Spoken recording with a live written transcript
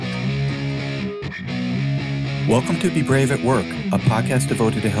Welcome to Be Brave at Work, a podcast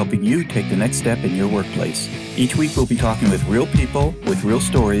devoted to helping you take the next step in your workplace. Each week we'll be talking with real people with real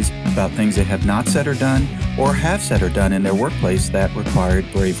stories about things they have not said or done, or have said or done in their workplace that required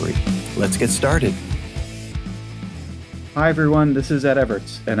bravery. Let's get started. Hi everyone, this is Ed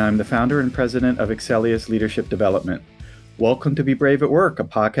Everts, and I'm the founder and president of Excellius Leadership Development. Welcome to Be Brave at Work, a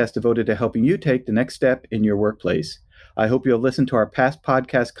podcast devoted to helping you take the next step in your workplace. I hope you'll listen to our past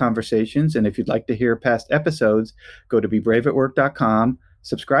podcast conversations, and if you'd like to hear past episodes, go to bebraveatwork.com,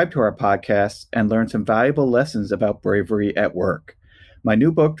 subscribe to our podcasts, and learn some valuable lessons about bravery at work. My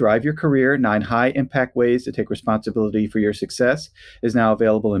new book, Drive Your Career, 9 High-Impact Ways to Take Responsibility for Your Success, is now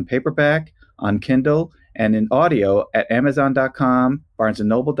available in paperback, on Kindle, and in audio at Amazon.com,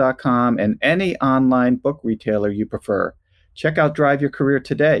 BarnesandNoble.com, and any online book retailer you prefer. Check out Drive Your Career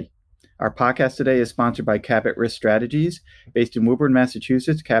today. Our podcast today is sponsored by Cabot Risk Strategies. Based in Woburn,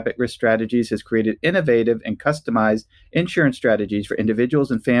 Massachusetts, Cabot Risk Strategies has created innovative and customized insurance strategies for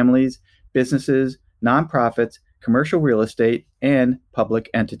individuals and families, businesses, nonprofits, commercial real estate, and public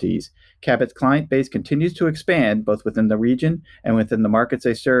entities. Cabot's client base continues to expand both within the region and within the markets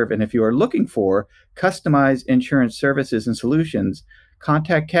they serve. And if you are looking for customized insurance services and solutions,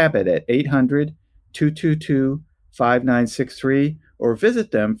 contact Cabot at 800-222-5963 or visit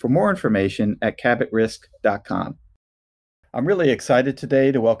them for more information at cabotrisk.com. I'm really excited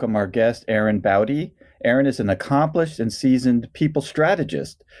today to welcome our guest, Aaron Bowdy. Aaron is an accomplished and seasoned people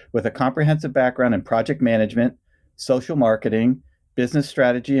strategist with a comprehensive background in project management, social marketing, business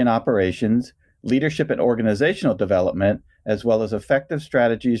strategy and operations, leadership and organizational development, as well as effective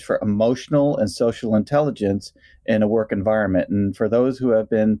strategies for emotional and social intelligence in a work environment. And for those who have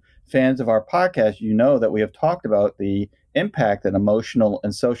been fans of our podcast, you know that we have talked about the impact that emotional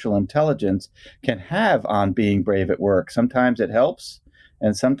and social intelligence can have on being brave at work. Sometimes it helps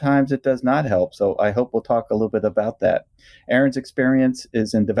and sometimes it does not help. So I hope we'll talk a little bit about that. Aaron's experience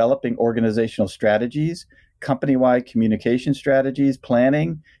is in developing organizational strategies, company-wide communication strategies,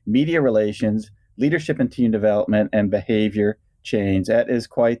 planning, media relations, leadership and team development, and behavior change. That is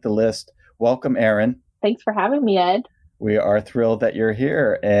quite the list. Welcome, Aaron. Thanks for having me, Ed. We are thrilled that you're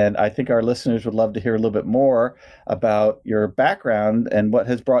here. And I think our listeners would love to hear a little bit more about your background and what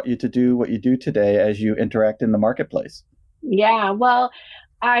has brought you to do what you do today as you interact in the marketplace. Yeah, well,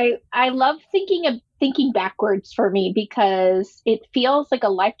 I love thinking backwards for me because it feels like a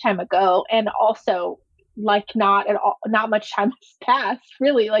lifetime ago, and also like not much time has passed,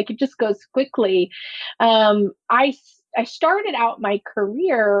 really. Like it just goes quickly. I started out my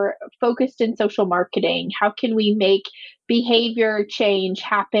career focused in social marketing. How can we make behavior change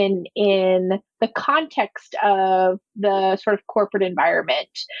happen in the context of the sort of corporate environment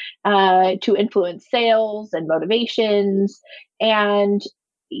to influence sales and motivations? And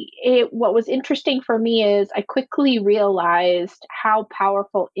what was interesting for me is I quickly realized how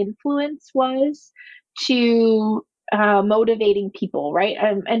powerful influence was to motivating people, right?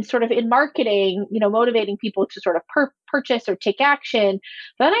 And sort of in marketing, motivating people to sort of purchase or take action.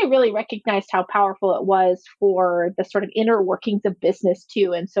 Then I really recognized how powerful it was for the sort of inner workings of business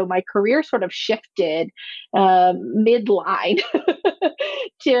too. And so my career sort of shifted midline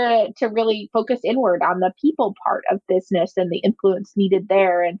to really focus inward on the people part of business and the influence needed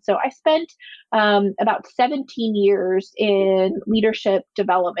there. And so I spent about 17 years in leadership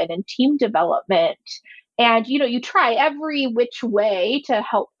development and team development. And, you try every which way to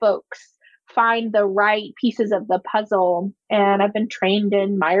help folks find the right pieces of the puzzle. And I've been trained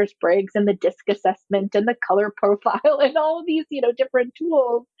in Myers-Briggs and the DISC assessment and the color profile and all of these, different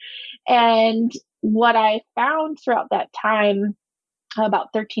tools. And what I found throughout that time,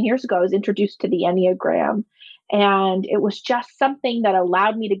 about 13 years ago, I was introduced to the Enneagram. And it was just something that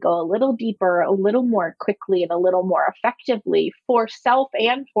allowed me to go a little deeper, a little more quickly, and a little more effectively for self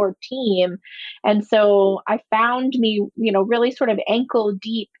and for team. And so I found me, really sort of ankle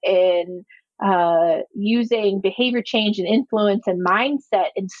deep in using behavior change and influence and mindset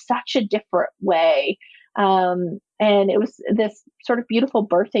in such a different way. And it was this sort of beautiful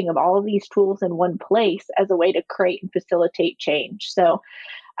birthing of all of these tools in one place as a way to create and facilitate change. So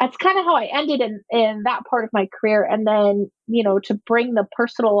that's kind of how I ended in that part of my career. And then, to bring the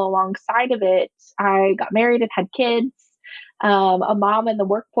personal alongside of it, I got married and had kids. A mom in the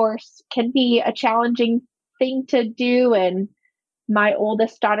workforce can be a challenging thing to do. And my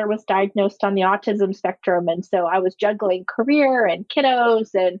oldest daughter was diagnosed on the autism spectrum. And so I was juggling career and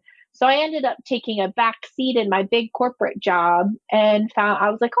kiddos. And so I ended up taking a back seat in my big corporate job and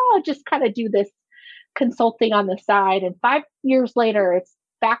I was like, I'll just kind of do this consulting on the side. And 5 years later, it's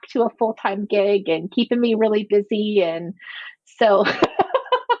back to a full-time gig and keeping me really busy. And so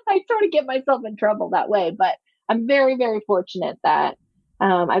I sort of get myself in trouble that way, but I'm very, very fortunate that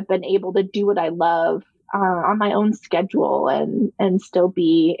I've been able to do what I love on my own schedule and still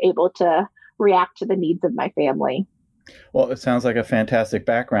be able to react to the needs of my family. Well, it sounds like a fantastic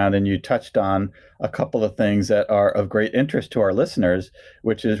background, and you touched on a couple of things that are of great interest to our listeners,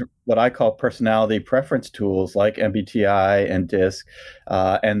 which is what I call personality preference tools like MBTI and DISC,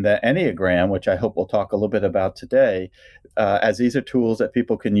 and the Enneagram, which I hope we'll talk a little bit about today, as these are tools that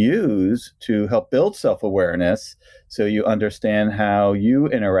people can use to help build self-awareness so you understand how you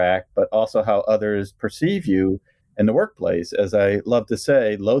interact, but also how others perceive you in the workplace. As I love to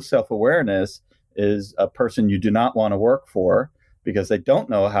say, low self-awareness is a person you do not want to work for because they don't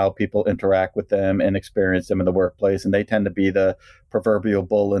know how people interact with them and experience them in the workplace. And they tend to be the proverbial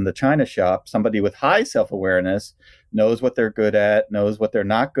bull in the china shop. Somebody with high self-awareness knows what they're good at, knows what they're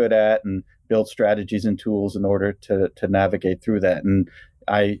not good at, and builds strategies and tools in order to navigate through that. And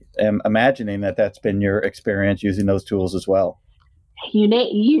I am imagining that that's been your experience using those tools as well.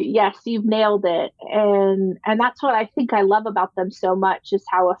 Yes, you've nailed it, and that's what I think I love about them so much is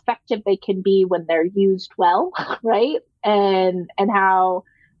how effective they can be when they're used well, right? And how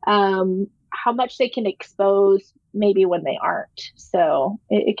much they can expose maybe when they aren't. So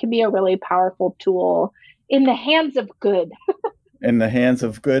it can be a really powerful tool in the hands of good. In the hands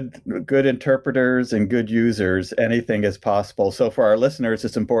of good interpreters and good users, anything is possible. So for our listeners,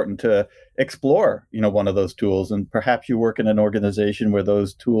 it's important to explore, one of those tools. And perhaps you work in an organization where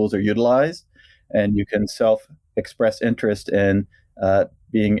those tools are utilized and you can self-express interest in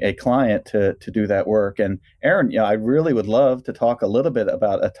being a client to do that work. And Erin, I really would love to talk a little bit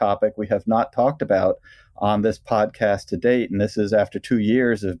about a topic we have not talked about on this podcast to date. And this is after 2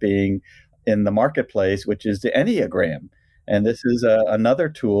 years of being in the marketplace, which is the Enneagram. And this is another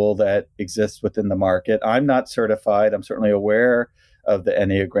tool that exists within the market. I'm not certified. I'm certainly aware of the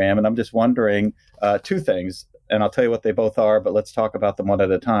Enneagram. And I'm just wondering two things. And I'll tell you what they both are, but let's talk about them one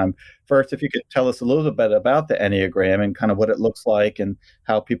at a time. First, if you could tell us a little bit about the Enneagram and kind of what it looks like and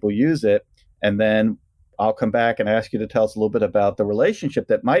how people use it. And then I'll come back and ask you to tell us a little bit about the relationship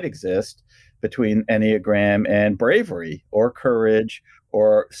that might exist between Enneagram and bravery or courage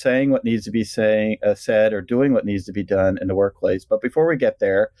or saying what needs to be said or doing what needs to be done in the workplace. But before we get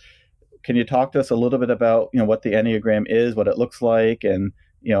there, can you talk to us a little bit about what the Enneagram is, what it looks like, and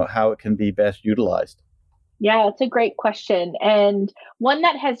how it can be best utilized? Yeah, it's a great question, and one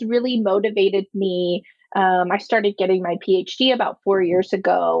that has really motivated me. I started getting my PhD about 4 years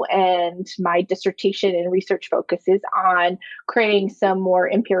ago, and my dissertation and research focuses on creating some more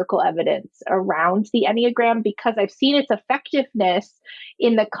empirical evidence around the Enneagram because I've seen its effectiveness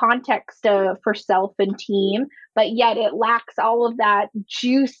in the context of for self and team, but yet it lacks all of that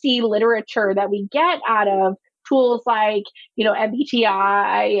juicy literature that we get out of tools like,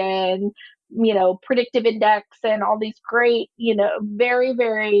 MBTI and predictive index and all these great, very,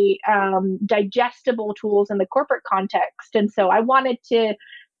 very digestible tools in the corporate context. And so I wanted to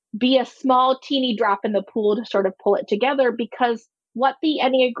be a small, teeny drop in the pool to sort of pull it together because what the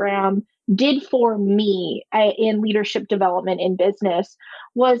Enneagram did for me in leadership development in business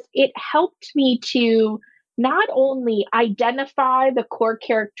was it helped me to not only identify the core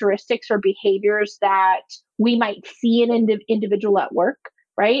characteristics or behaviors that we might see in an individual at work,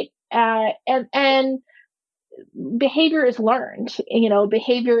 right? And behavior is learned.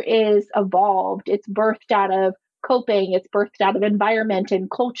 Behavior is evolved. It's birthed out of coping. It's birthed out of environment and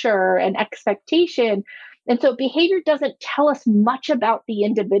culture and expectation. And so behavior doesn't tell us much about the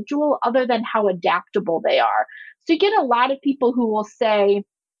individual other than how adaptable they are. So you get a lot of people who will say,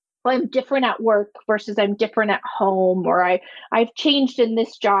 well, I'm different at work versus I'm different at home, or I've changed in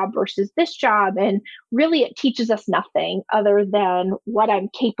this job versus this job. And really it teaches us nothing other than what I'm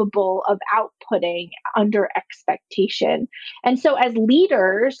capable of outputting under expectation. And so as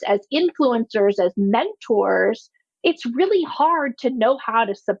leaders, as influencers, as mentors, it's really hard to know how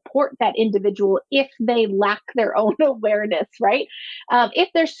to support that individual if they lack their own awareness, right? If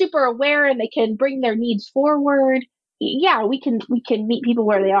they're super aware and they can bring their needs forward, yeah, we can meet people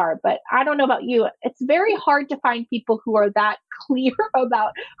where they are. But I don't know about you. It's very hard to find people who are that clear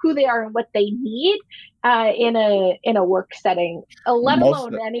about who they are and what they need in a work setting, let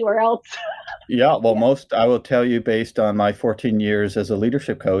alone anywhere else. Yeah, well, I will tell you, based on my 14 years as a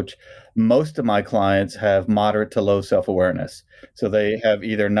leadership coach, most of my clients have moderate to low self-awareness. So they have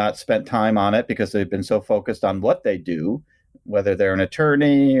either not spent time on it because they've been so focused on what they do, whether they're an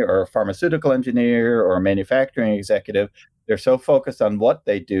attorney or a pharmaceutical engineer or a manufacturing executive. They're so focused on what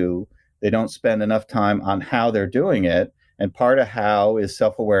they do, they don't spend enough time on how they're doing it. And part of how is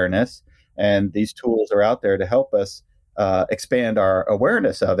self-awareness. And these tools are out there to help us expand our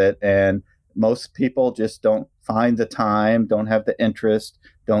awareness of it and most people just don't find the time, don't have the interest,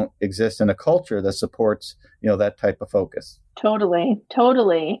 don't exist in a culture that supports, that type of focus. Totally,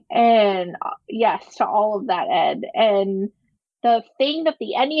 totally. And yes, to all of that, Ed. And the thing that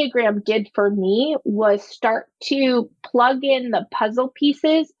the Enneagram did for me was start to plug in the puzzle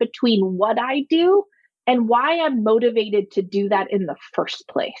pieces between what I do and why I'm motivated to do that in the first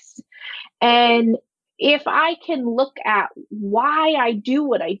place. And if I can look at why I do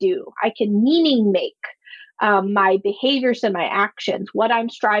what I do, I can meaning make my behaviors and my actions, what I'm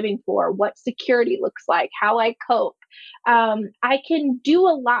striving for, what security looks like, how I cope. I can do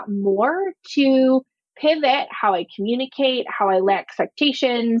a lot more to pivot how I communicate, how I lay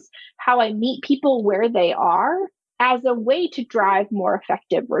expectations, how I meet people where they are as a way to drive more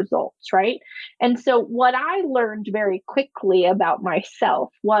effective results, right? And so, what I learned very quickly about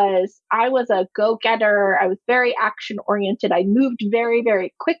myself was I was a go getter, I was very action oriented, I moved very,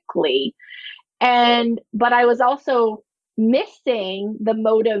 very quickly. But I was also missing the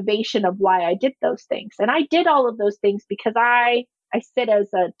motivation of why I did those things. And I did all of those things because I sit as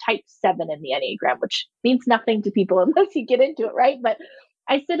a type 7 in the Enneagram, which means nothing to people unless you get into it, right? But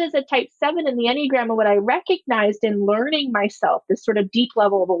I sit as a type 7 in the Enneagram. And what I recognized in learning myself, this sort of deep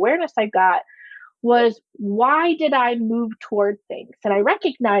level of awareness I got, was why did I move toward things? And I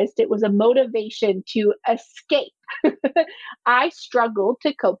recognized it was a motivation to escape. I struggled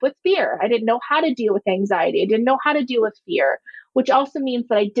to cope with fear. I didn't know how to deal with anxiety. I didn't know how to deal with fear, which also means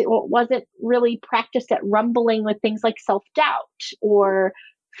that wasn't really practiced at rumbling with things like self-doubt or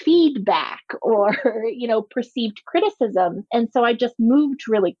feedback or perceived criticism. And so I just moved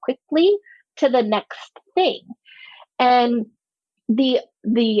really quickly to the next thing. And the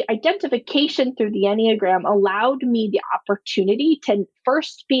identification through the Enneagram allowed me the opportunity to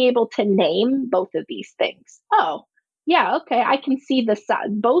first be able to name both of these things. Oh, yeah, okay, I can see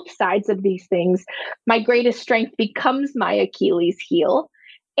both sides of these things. My greatest strength becomes my Achilles heel.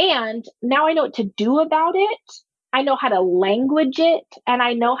 And now I know what to do about it. I know how to language it, and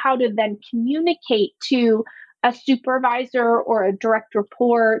I know how to then communicate to a supervisor or a direct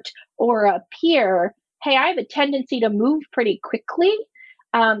report or a peer. Hey, I have a tendency to move pretty quickly.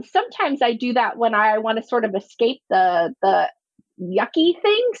 Sometimes I do that when I want to sort of escape the yucky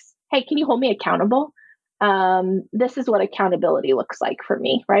things. Hey, can you hold me accountable? This is what accountability looks like for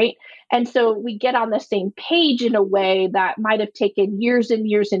me, right? And so we get on the same page in a way that might have taken years and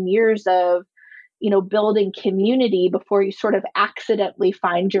years and years of building community before you sort of accidentally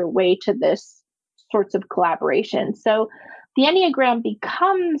find your way to this sorts of collaboration. So the Enneagram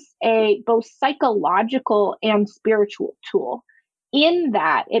becomes a both psychological and spiritual tool in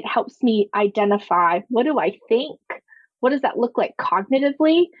that it helps me identify, what do I think? What does that look like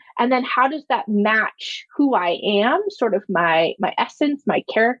cognitively? And then how does that match who I am, sort of my essence, my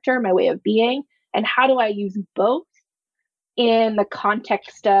character, my way of being? And how do I use both in the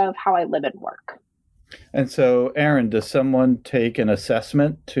context of how I live and work? And so, Erin, does someone take an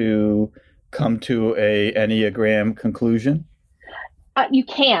assessment to come to a Enneagram conclusion? You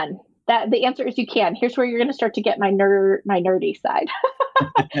can. The answer is you can. Here's where you're going to start to get my nerdy side.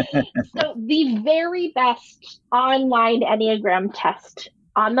 So the very best online Enneagram test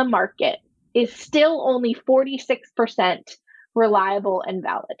on the market is still only 46% reliable and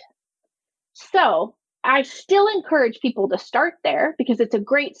valid. So I still encourage people to start there because it's a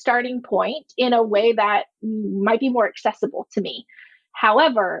great starting point in a way that might be more accessible to me.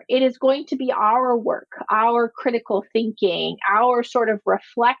 However, it is going to be our work, our critical thinking, our sort of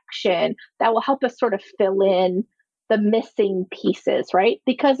reflection that will help us sort of fill in the missing pieces, right?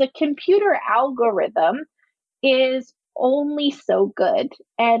 Because a computer algorithm is only so good.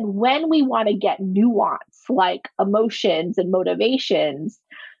 And when we want to get nuance like emotions and motivations,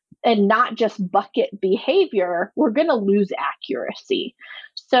 and not just bucket behavior, we're going to lose accuracy.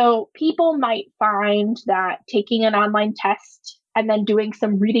 So people might find that taking an online test and then doing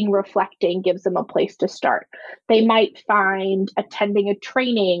some reading reflecting gives them a place to start. They might find attending a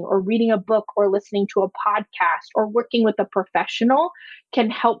training or reading a book or listening to a podcast or working with a professional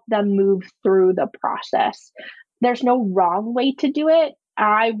can help them move through the process. There's no wrong way to do it.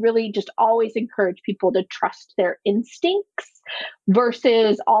 I really just always encourage people to trust their instincts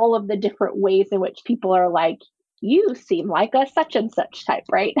versus all of the different ways in which people are like, you seem like a such and such type,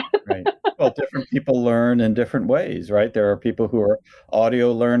 right? Right. Well, different people learn in different ways, right? There are people who are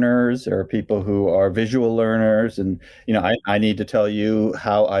audio learners, there are people who are visual learners. And, I need to tell you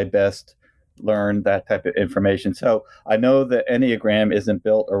how I best learn that type of information. So I know that Enneagram isn't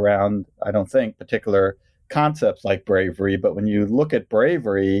built around, I don't think, particular concepts like bravery, but when you look at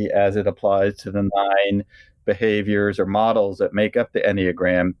bravery as it applies to the 9 behaviors or models that make up the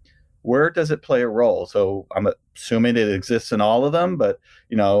Enneagram, where does it play a role? So I'm assuming it exists in all of them, but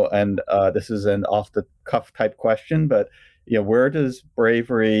and this is an off the cuff type question, but where does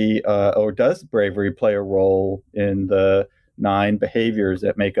bravery or does bravery play a role in the 9 behaviors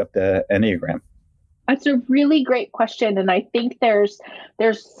that make up the Enneagram? That's a really great question, and I think there's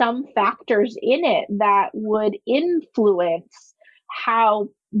some factors in it that would influence how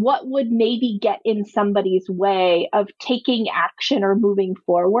what would maybe get in somebody's way of taking action or moving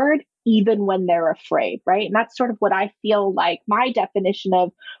forward even when they're afraid, right? And that's sort of what I feel like my definition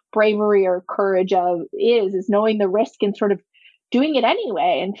of bravery or courage of is knowing the risk and sort of doing it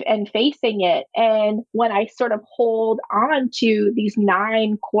anyway and facing it. And when I sort of hold on to these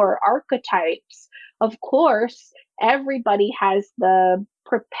 9 core archetypes, of course, everybody has the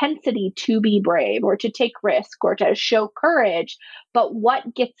propensity to be brave or to take risk or to show courage. But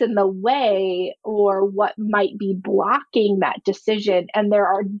what gets in the way or what might be blocking that decision? And there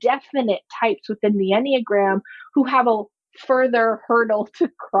are definite types within the Enneagram who have a further hurdle to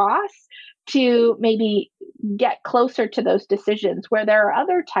cross to maybe get closer to those decisions, where there are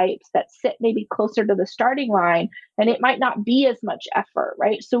other types that sit maybe closer to the starting line and it might not be as much effort,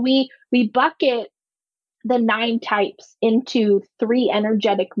 right? So we bucket the 9 types into 3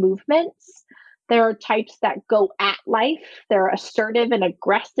 energetic movements. There are types that go at life, they're assertive and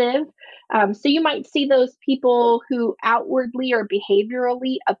aggressive. So you might see those people who outwardly or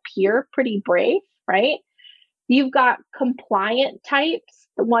behaviorally appear pretty brave, right? You've got compliant types,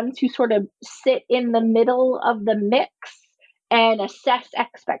 the ones who sort of sit in the middle of the mix and assess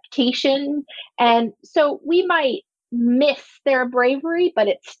expectation. And so we might miss their bravery, but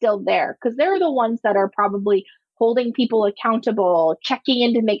it's still there because they're the ones that are probably holding people accountable, checking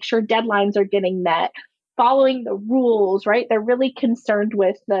in to make sure deadlines are getting met, following the rules, right? They're really concerned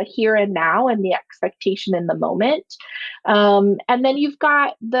with the here and now and the expectation in the moment. And then you've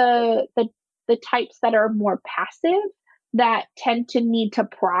got the types that are more passive that tend to need to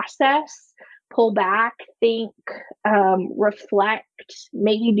process, pull back, think, reflect,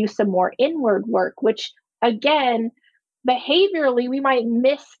 maybe do some more inward work, which again, behaviorally, we might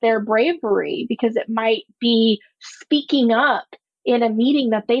miss their bravery because it might be speaking up in a meeting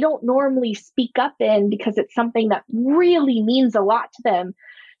that they don't normally speak up in because it's something that really means a lot to them.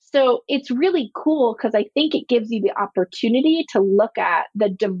 So it's really cool because I think it gives you the opportunity to look at the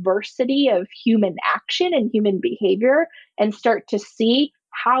diversity of human action and human behavior and start to see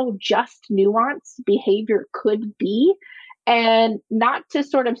how just nuanced behavior could be. And not to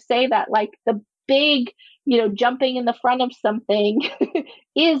sort of say that like the big, jumping in the front of something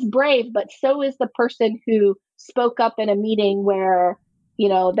is brave, but so is the person who spoke up in a meeting where,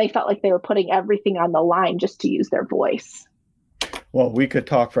 they felt like they were putting everything on the line just to use their voice. Well, we could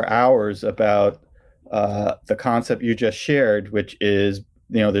talk for hours about the concept you just shared, which is,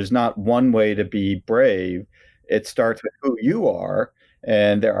 there's not one way to be brave. It starts with who you are.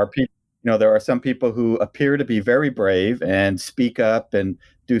 And there are people, there are some people who appear to be very brave and speak up and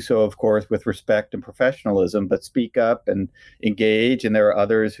do so, of course, with respect and professionalism, but speak up and engage. And there are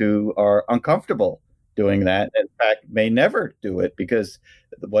others who are uncomfortable doing that. In fact, may never do it because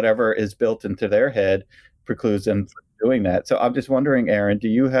whatever is built into their head precludes them from doing that. So I'm just wondering, Aaron, do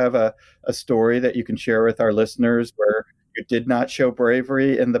you have a story that you can share with our listeners where you did not show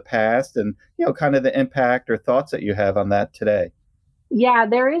bravery in the past and, kind of the impact or thoughts that you have on that today? Yeah,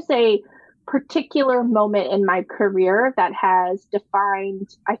 there is a particular moment in my career that has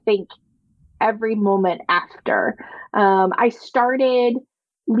defined, I think, every moment after. I started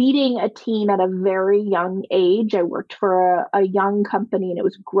leading a team at a very young age. I worked for a young company and it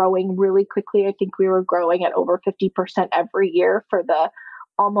was growing really quickly. I think we were growing at over 50% every year for the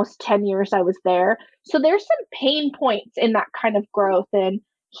almost 10 years I was there. So there's some pain points in that kind of growth. And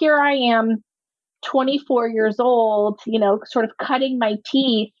here I am, 24 years old, sort of cutting my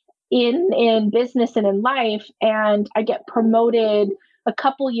teeth in business and in life, and I get promoted a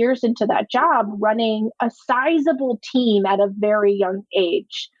couple years into that job running a sizable team at a very young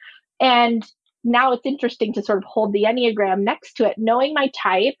age. And now it's interesting to sort of hold the Enneagram next to it, knowing my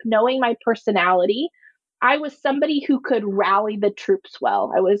type, knowing my personality. I was somebody who could rally the troops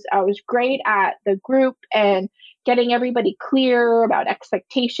well. I was great at the group and getting everybody clear about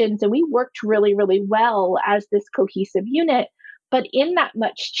expectations, and we worked really, really well as this cohesive unit. But in that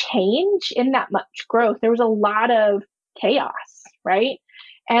much change, in that much growth, there was a lot of chaos, right?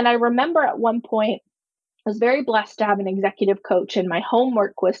 And I remember at one point, I was very blessed to have an executive coach, and my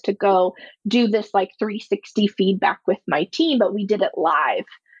homework was to go do this like 360 feedback with my team, but we did it live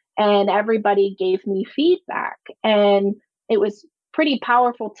and everybody gave me feedback. And it was pretty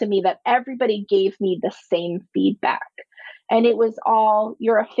powerful to me that everybody gave me the same feedback. And it was all,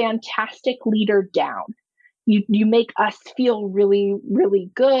 you're a fantastic leader down. You make us feel really, really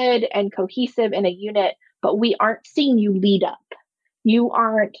good and cohesive in a unit, but we aren't seeing you lead up. You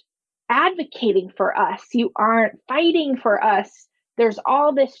aren't advocating for us. You aren't fighting for us. There's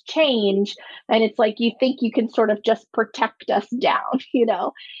all this change. And it's like you think you can sort of just protect us down, you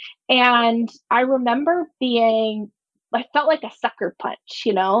know? And I remember I felt like a sucker punch,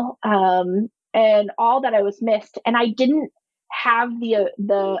 and all that I was missed. And I didn't have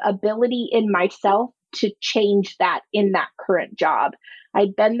the ability in myself to change that in that current job.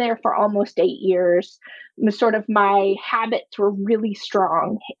 I'd been there for almost 8 years. Sort of my habits were really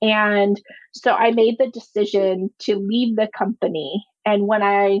strong. And so I made the decision to leave the company. And when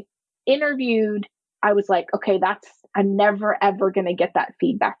I interviewed, I was like, okay, I'm never ever going to get that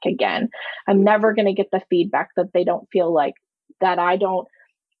feedback again. I'm never going to get the feedback that they don't feel like, that I don't,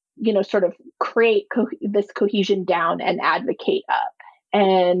 sort of create this cohesion down and advocate up.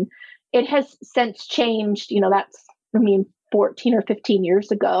 And it has since changed, that's, 14 or 15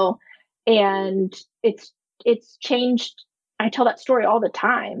 years ago. And it's changed. I tell that story all the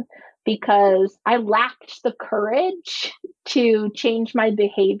time because I lacked the courage to change my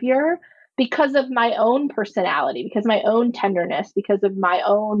behavior because of my own personality, because of my own tenderness, because of my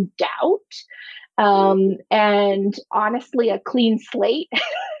own doubt. And honestly, a clean slate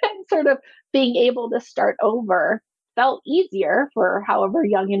and sort of being able to start over felt easier, for however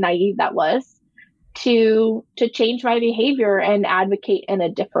young and naive that was, to change my behavior and advocate in a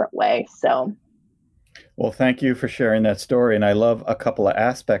different way. So, well, thank you for sharing that story. And I love a couple of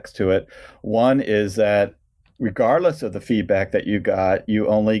aspects to it. One is that regardless of the feedback that you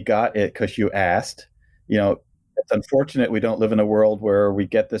only got it because you asked. It's unfortunate we don't live in a world where we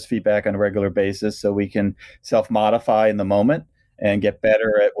get this feedback on a regular basis, so we can self-modify in the moment and get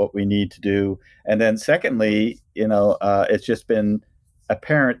better at what we need to do. And then secondly, it's just been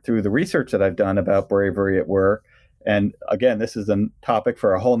apparent through the research that I've done about bravery at work. And again, this is a topic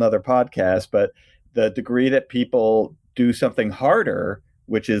for a whole nother podcast, but the degree that people do something harder,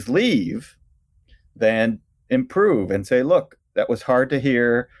 which is leave, than improve and say, look, that was hard to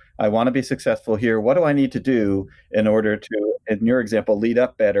hear. I want to be successful here. What do I need to do in order to, in your example, lead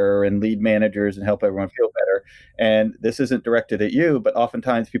up better and lead managers and help everyone feel better? And this isn't directed at you, but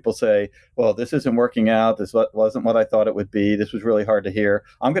oftentimes people say, well, this isn't working out. This wasn't what I thought it would be. This was really hard to hear.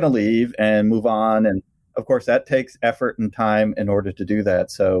 I'm going to leave and move on. And of course, that takes effort and time in order to do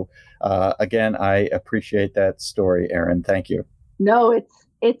that. So again, I appreciate that story, Erin. Thank you. No,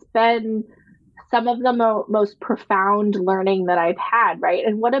 it's been some of the most profound learning that I've had, right?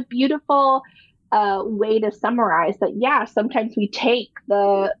 And what a beautiful way to summarize that. Yeah, sometimes we take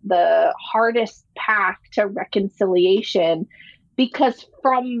the hardest path to reconciliation, because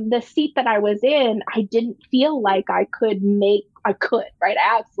from the seat that I was in, I didn't feel like I could, right?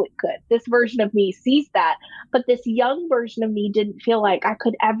 I absolutely could. This version of me sees that, but this young version of me didn't feel like I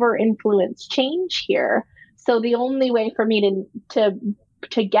could ever influence change here. So the only way for me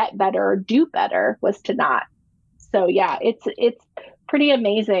to get better or do better was to not. So yeah, it's pretty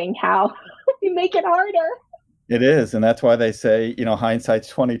amazing how you make it harder. It is, and that's why they say,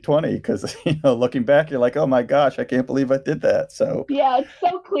 hindsight's 20/20, because looking back, you're like, oh my gosh, I can't believe I did that. So yeah, it's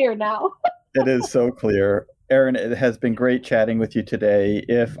so clear now. It is so clear. Erin, it has been great chatting with you today.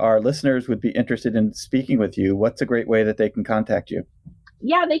 If our listeners would be interested in speaking with you, what's a great way that they can contact you?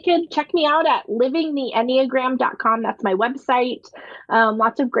 Yeah, they can check me out at livingtheenneagram.com. That's my website.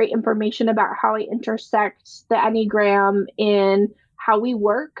 Lots of great information about how I intersect the Enneagram in how we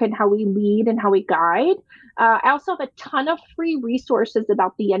work and how we lead and how we guide. I also have a ton of free resources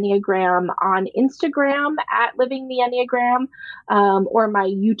about the Enneagram on Instagram at Living the Enneagram, or my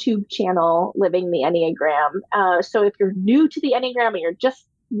YouTube channel, Living the Enneagram. So if you're new to the Enneagram and you're just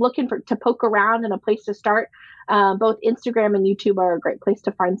looking to poke around and a place to start, both Instagram and YouTube are a great place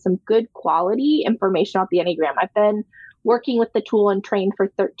to find some good quality information about the Enneagram. I've been working with the tool and trained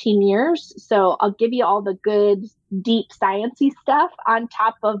for 13 years. So I'll give you all the good, deep, sciencey stuff on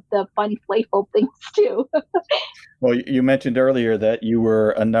top of the fun, playful things too. Well, you mentioned earlier that you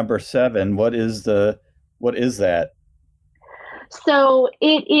were a number 7. What is that? So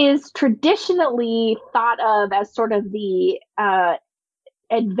it is traditionally thought of as sort of the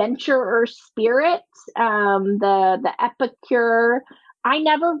adventurer spirit, the epicure. I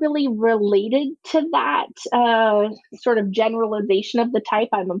never really related to that sort of generalization of the type.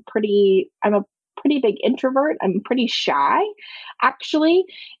 I'm a pretty big introvert. I'm pretty shy, actually.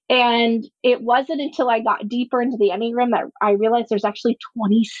 And it wasn't until I got deeper into the Enneagram that I realized there's actually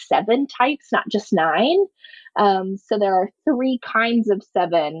 27 types, not just nine. So there are three kinds of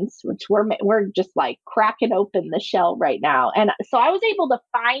sevens, which we're just like cracking open the shell right now. And so I was able to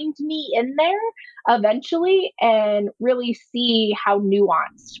find me in there eventually and really see how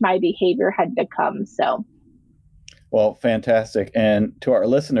nuanced my behavior had become. So well, fantastic. And to our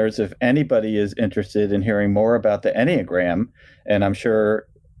listeners, if anybody is interested in hearing more about the Enneagram, and I'm sure,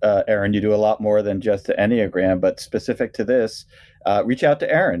 Erin, you do a lot more than just the Enneagram, but specific to this, reach out to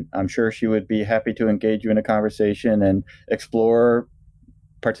Erin. I'm sure she would be happy to engage you in a conversation and explore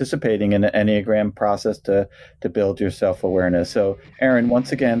participating in the Enneagram process to build your self-awareness. So, Erin,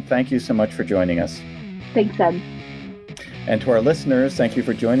 once again, thank you so much for joining us. Thanks, Ed. And to our listeners, thank you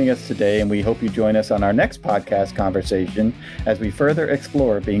for joining us today, and we hope you join us on our next podcast conversation as we further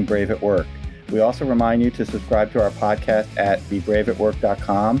explore being brave at work. We also remind you to subscribe to our podcast at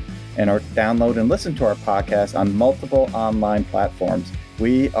bebraveatwork.com and or download and listen to our podcast on multiple online platforms.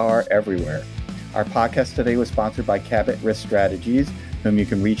 We are everywhere. Our podcast today was sponsored by Cabot Risk Strategies, whom you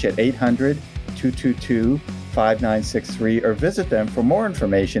can reach at 800-222-5963 or visit them for more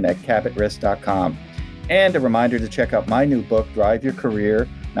information at cabotrisk.com. And a reminder to check out my new book, Drive Your Career,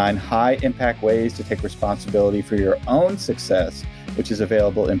 9 High-Impact Ways to Take Responsibility for Your Own Success, which is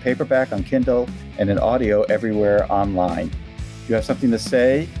available in paperback on Kindle and in audio everywhere online. You have something to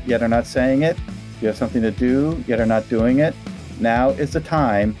say, yet are not saying it? You have something to do, yet are not doing it? Now is the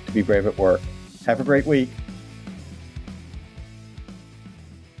time to be brave at work. Have a great week.